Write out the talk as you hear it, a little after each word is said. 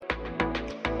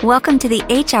Welcome to the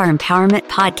HR Empowerment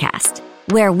Podcast,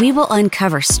 where we will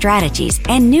uncover strategies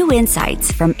and new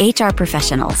insights from HR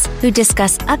professionals who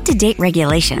discuss up-to-date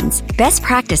regulations, best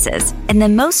practices, and the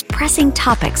most pressing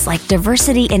topics like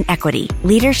diversity and equity,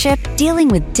 leadership, dealing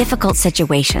with difficult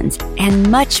situations,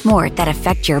 and much more that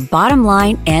affect your bottom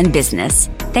line and business.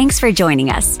 Thanks for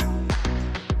joining us.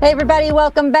 Hey everybody,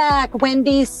 welcome back.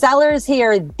 Wendy Sellers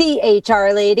here, the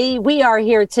HR lady. We are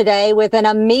here today with an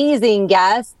amazing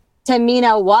guest,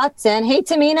 Tamina Watson. Hey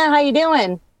Tamina, how you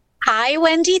doing? Hi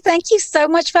Wendy, thank you so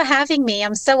much for having me.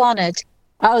 I'm so honored.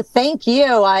 Oh, thank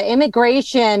you.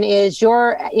 Immigration is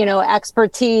your,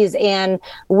 expertise, and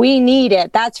we need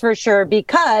it. That's for sure.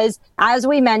 Because as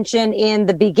we mentioned in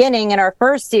the beginning in our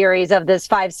first series of this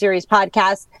 5-series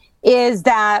podcast, is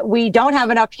that we don't have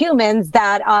enough humans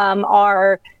that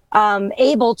are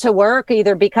able to work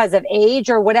either because of age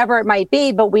or whatever it might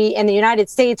be. But we, in the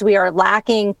United States, we are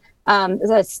lacking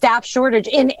a staff shortage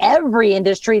in every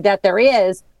industry that there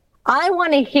is. I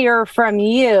want to hear from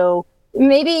you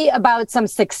maybe about some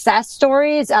success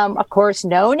stories, of course,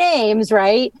 no names,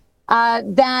 right?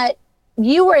 That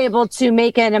you were able to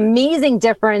make an amazing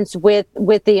difference with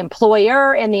the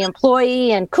employer and the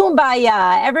employee, and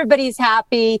kumbaya, everybody's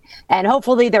happy. And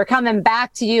hopefully they're coming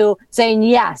back to you saying,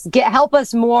 yes, help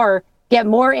us get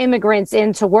more immigrants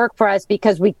in to work for us,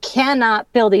 because we cannot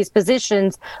fill these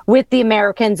positions with the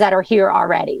Americans that are here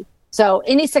already. So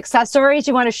any success stories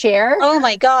you want to share? Oh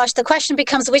my gosh, the question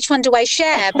becomes, which one do I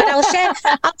share? But I'll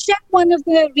share one of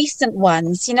the recent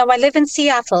ones. I live in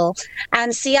Seattle,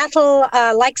 and Seattle,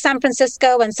 like San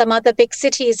Francisco and some other big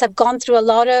cities, have gone through a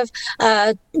lot of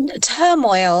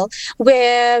turmoil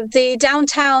where the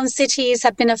downtown cities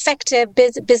have been affected.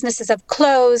 Businesses have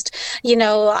closed.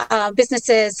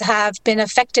 Businesses have been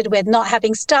affected with not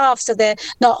having staff, so they're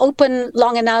not open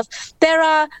long enough.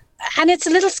 And it's a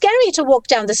little scary to walk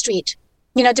down the street,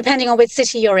 depending on which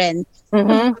city you're in.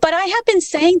 Mm-hmm. But I have been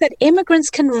saying that immigrants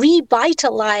can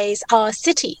revitalize our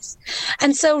cities.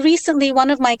 And so recently, one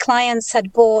of my clients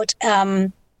had bought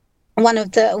one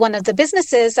of the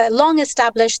businesses, a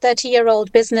long-established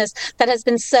 30-year-old business that has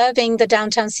been serving the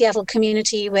downtown Seattle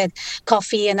community with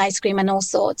coffee and ice cream and all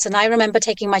sorts. And I remember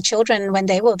taking my children when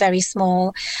they were very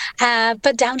small.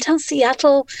 But downtown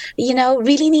Seattle,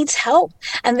 really needs help.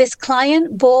 And this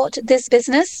client bought this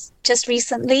business just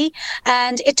recently,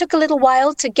 and it took a little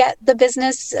while to get the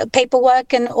business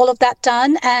paperwork and all of that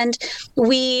done. And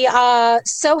we are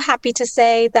so happy to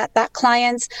say that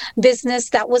client's business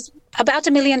that was about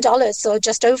 $1 million, so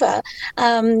just over,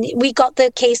 we got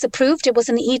the case approved. It was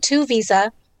an E2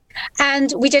 visa,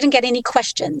 and we didn't get any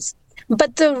questions.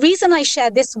 But the reason I share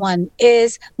this one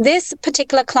is this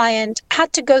particular client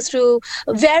had to go through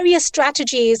various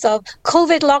strategies of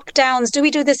COVID lockdowns. Do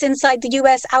we do this inside the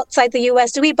US, outside the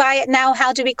US? Do we buy it now?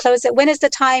 How do we close it? When is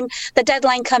the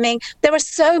deadline coming? There were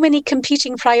so many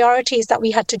competing priorities that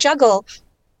we had to juggle.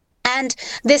 And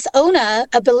this owner,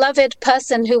 a beloved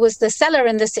person who was the seller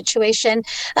in this situation,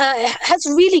 has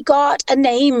really got a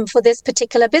name for this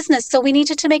particular business. So we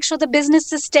needed to make sure the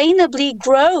business sustainably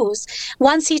grows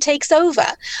once he takes over.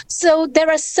 So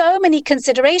there are so many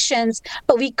considerations,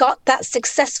 but we got that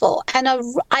successful. And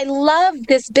I love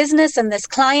this business and this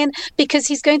client because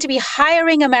he's going to be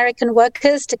hiring American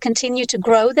workers to continue to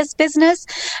grow this business.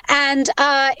 And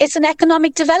it's an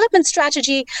economic development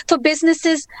strategy for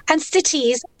businesses and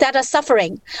cities that are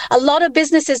suffering. A lot of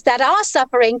businesses that are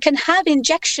suffering can have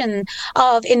injection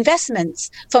of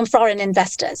investments from foreign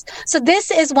investors. So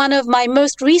this is one of my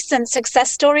most recent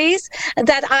success stories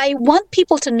that I want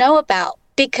people to know about.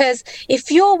 Because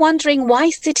if you're wondering why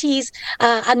cities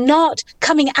are not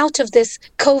coming out of this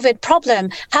COVID problem,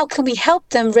 how can we help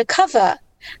them recover?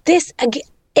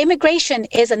 Immigration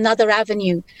is another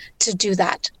avenue to do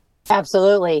that.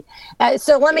 Absolutely.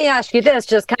 So let me ask you this,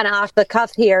 just kind of off the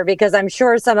cuff here, because I'm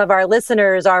sure some of our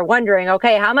listeners are wondering,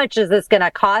 okay, how much is this going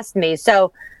to cost me?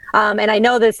 So, and I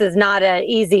know this is not an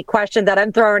easy question that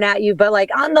I'm throwing at you, but like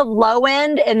on the low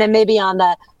end and then maybe on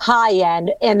the high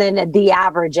end and then the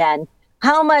average end,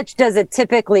 how much does it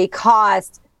typically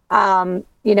cost, an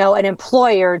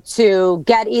employer to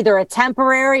get either a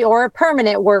temporary or a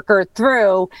permanent worker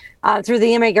through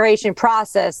the immigration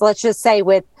process? Let's just say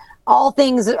with all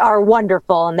things are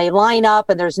wonderful and they line up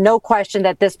and there's no question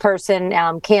that this person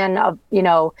can,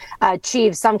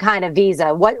 achieve some kind of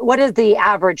visa. What is the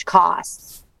average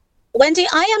cost? Wendy,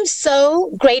 I am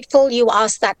so grateful you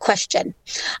asked that question.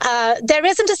 There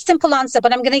isn't a simple answer,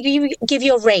 but I'm going to give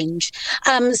you a range.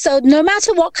 So no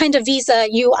matter what kind of visa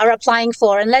you are applying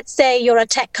for, and let's say you're a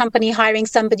tech company hiring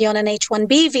somebody on an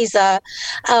H-1B visa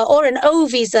or an O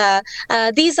visa,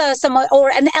 these are or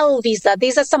an L visa.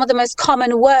 These are some of the most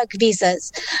common work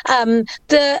visas.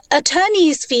 The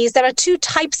attorney's fees, there are two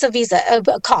types of visa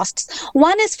costs.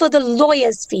 One is for the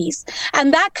lawyer's fees,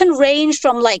 and that can range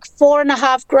from like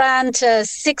 $4,500 to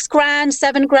 $6,000,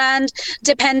 $7,000,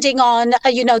 depending on,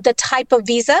 the type of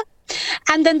visa.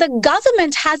 And then the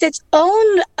government has its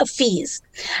own fees.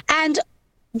 And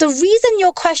the reason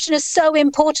your question is so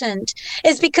important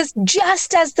is because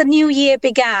just as the new year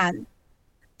began,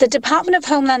 the Department of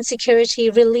Homeland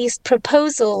Security released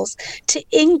proposals to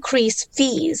increase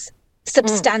fees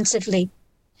substantively.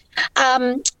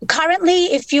 Currently,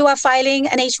 if you are filing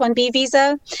an H-1B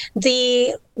visa,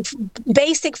 the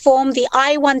basic form, the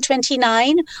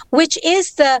I-129, which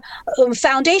is the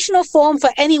foundational form for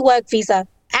any work visa,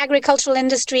 agricultural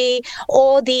industry,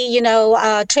 or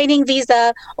the training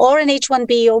visa, or an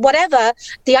H-1B, or whatever,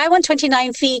 the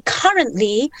I-129 fee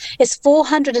currently is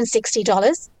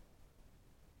 $460.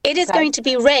 It is going to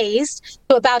be raised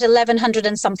to about $1,100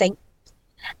 and something.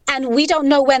 And we don't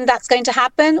know when that's going to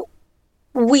happen.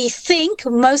 We think,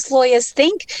 most lawyers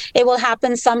think, it will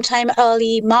happen sometime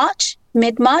early March,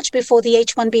 mid-March, before the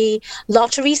H-1B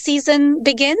lottery season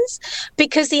begins,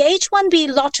 because the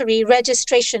H-1B lottery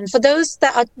registration, for those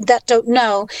that don't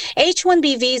know,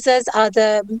 H-1B visas are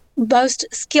the most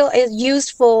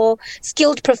used for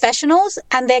skilled professionals,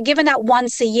 and they're given out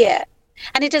once a year.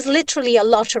 And it is literally a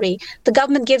lottery. The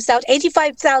government gives out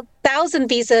 85,000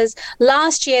 visas.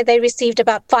 Last year, they received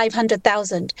about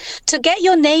 500,000. To get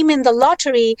your name in the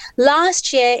lottery,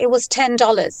 last year, it was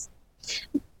 $10.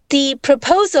 The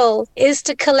proposal is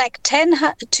to collect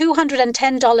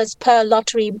 $210 per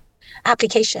lottery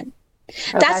application.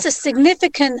 Okay. That's a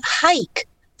significant hike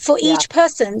for each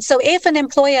person. So if an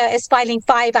employer is filing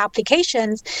 5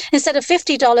 applications, instead of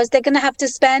 $50, they're going to have to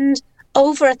spend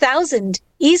over $1,000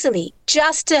 easily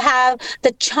just to have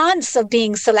the chance of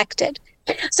being selected.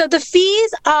 So the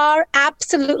fees are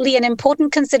absolutely an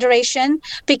important consideration,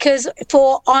 because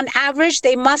on average,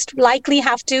 they must likely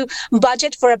have to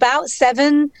budget for about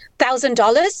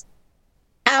 $7,000.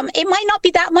 It might not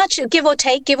be that much, give or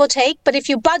take, but if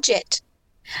you budget,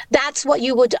 that's what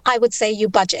I would say you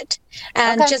budget,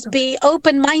 and just be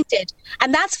open-minded.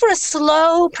 And that's for a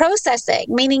slow processing,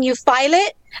 meaning you file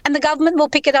it and the government will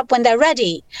pick it up when they're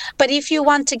ready. But if you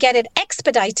want to get it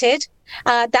expedited,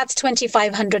 that's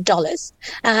 $2,500.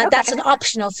 That's an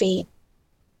optional fee.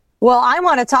 Well, I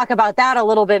want to talk about that a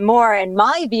little bit more and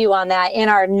my view on that in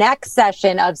our next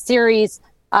session of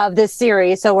this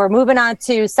series. So we're moving on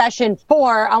to session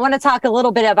 4. I want to talk a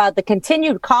little bit about the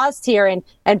continued cost here, and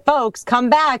folks, come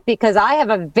back, because I have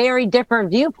a very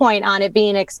different viewpoint on it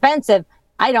being expensive.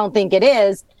 I don't think it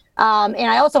is. And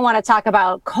I also want to talk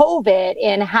about COVID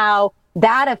and how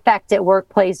that affected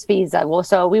workplace visa.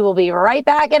 So we will be right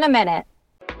back in a minute.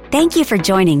 Thank you for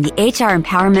joining the HR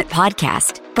Empowerment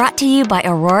Podcast, brought to you by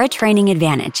Aurora Training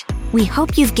Advantage. We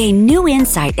hope you've gained new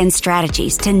insight and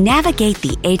strategies to navigate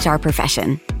the HR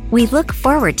profession. We look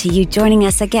forward to you joining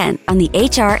us again on the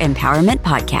HR Empowerment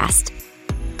Podcast.